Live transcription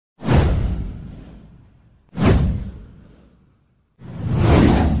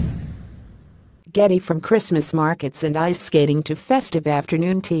Getty From Christmas markets and ice skating to festive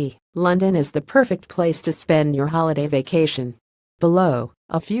afternoon tea, London is the perfect place to spend your holiday vacation. Below,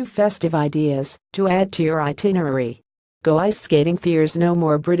 a few festive ideas to add to your itinerary. Go ice skating. There's no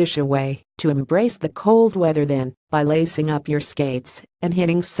more British a way to embrace the cold weather than by lacing up your skates and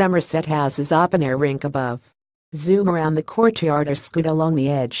hitting Somerset House's open-air rink above. Zoom around the courtyard or scoot along the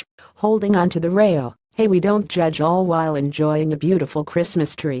edge, holding onto the rail. Hey, we don't judge, all while enjoying a beautiful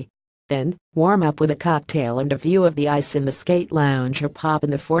Christmas tree. Then, warm up with a cocktail and a view of the ice in the skate lounge, or pop in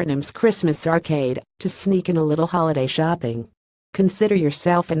the Fortnum's Christmas arcade to sneak in a little holiday shopping. Consider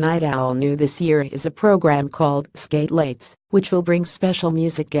yourself a night owl. New this year is a program called Skate Lates, which will bring special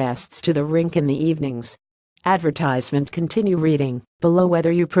music guests to the rink in the evenings. Advertisement. Continue reading below.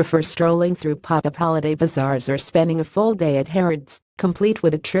 Whether you prefer strolling through pop-up holiday bazaars or spending a full day at Harrods, complete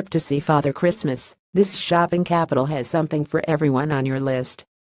with a trip to see Father Christmas, this shopping capital has something for everyone on your list.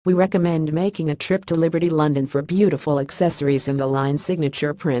 We recommend making a trip to Liberty, London for beautiful accessories in the line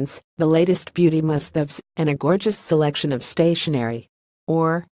signature prints, the latest beauty must-haves, and a gorgeous selection of stationery.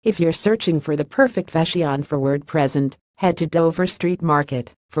 Or, if you're searching for the perfect fashion for word present, head to Dover Street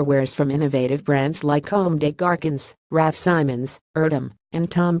Market for wares from innovative brands like Comme des Garçons, Raf Simons, Erdem, and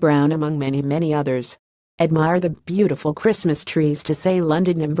Tom Brown, among many others. Admire the beautiful Christmas trees. To say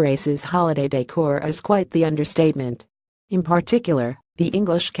London embraces holiday decor is quite the understatement. In particular, the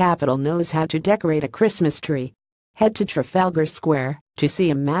English capital knows how to decorate a Christmas tree. Head to Trafalgar Square to see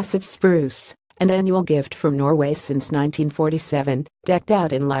a massive spruce, an annual gift from Norway since 1947, decked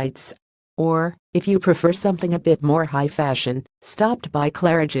out in lights. Or, if you prefer something a bit more high fashion, stop by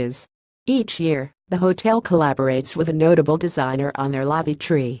Claridge's. Each year, the hotel collaborates with a notable designer on their lobby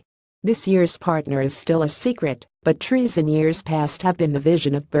tree. This year's partner is still a secret, but trees in years past have been the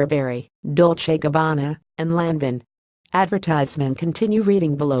vision of Burberry, Dolce & Gabbana, and Lanvin. Advertisement. Continue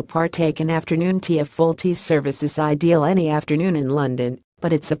reading below. Partake in afternoon tea. A full tea service is ideal any afternoon in London,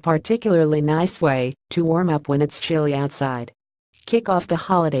 but it's a particularly nice way to warm up when it's chilly outside. Kick off the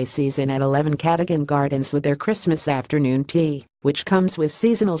holiday season at 11 Cadogan Gardens with their Christmas afternoon tea, which comes with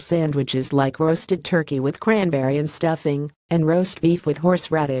seasonal sandwiches like roasted turkey with cranberry and stuffing, and roast beef with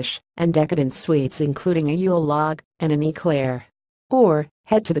horseradish, and decadent sweets including a Yule log and an eclair. Or,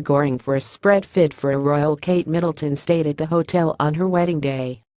 head to the Goring for a spread fit for a royal. Kate Middleton stayed at the hotel on her wedding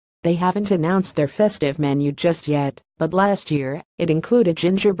day. They haven't announced their festive menu just yet, but last year, it included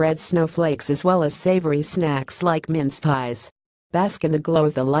gingerbread snowflakes as well as savory snacks like mince pies. Bask in the glow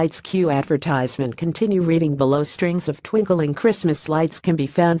of the lights. Q advertisement. Continue reading below. Strings of twinkling Christmas lights can be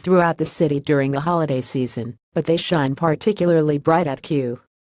found throughout the city during the holiday season, but they shine particularly bright at Kew.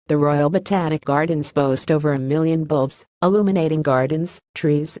 The Royal Botanic Gardens boast over 1 million bulbs, illuminating gardens,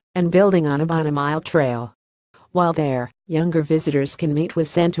 trees, and building on a mile trail. While there, younger visitors can meet with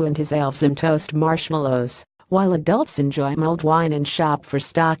Santa and his elves and toast marshmallows, while adults enjoy mulled wine and shop for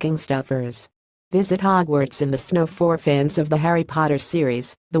stocking stuffers. Visit Hogwarts in the snow. For fans of the Harry Potter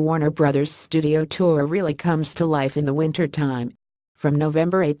series, the Warner Brothers Studio Tour really comes to life in the winter time. From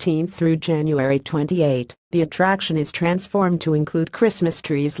November 18 through January 28, the attraction is transformed to include Christmas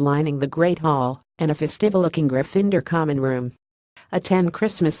trees lining the Great Hall and a festive-looking Gryffindor common room. Attend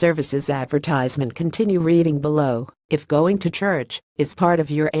Christmas services. Advertisement. Continue reading below. If going to church is part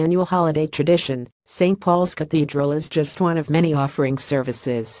of your annual holiday tradition, St. Paul's Cathedral is just one of many offering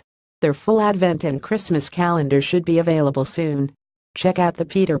services. Their full Advent and Christmas calendar should be available soon. Check out the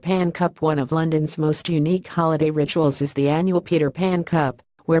Peter Pan Cup. One of London's most unique holiday rituals is the annual Peter Pan Cup,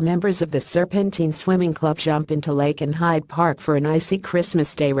 where members of the Serpentine Swimming Club jump into Lake in Hyde Park for an icy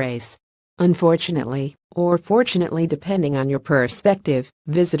Christmas Day race. Unfortunately, or fortunately depending on your perspective,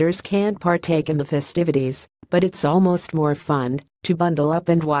 visitors can't partake in the festivities, but it's almost more fun to bundle up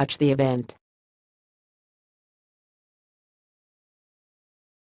and watch the event.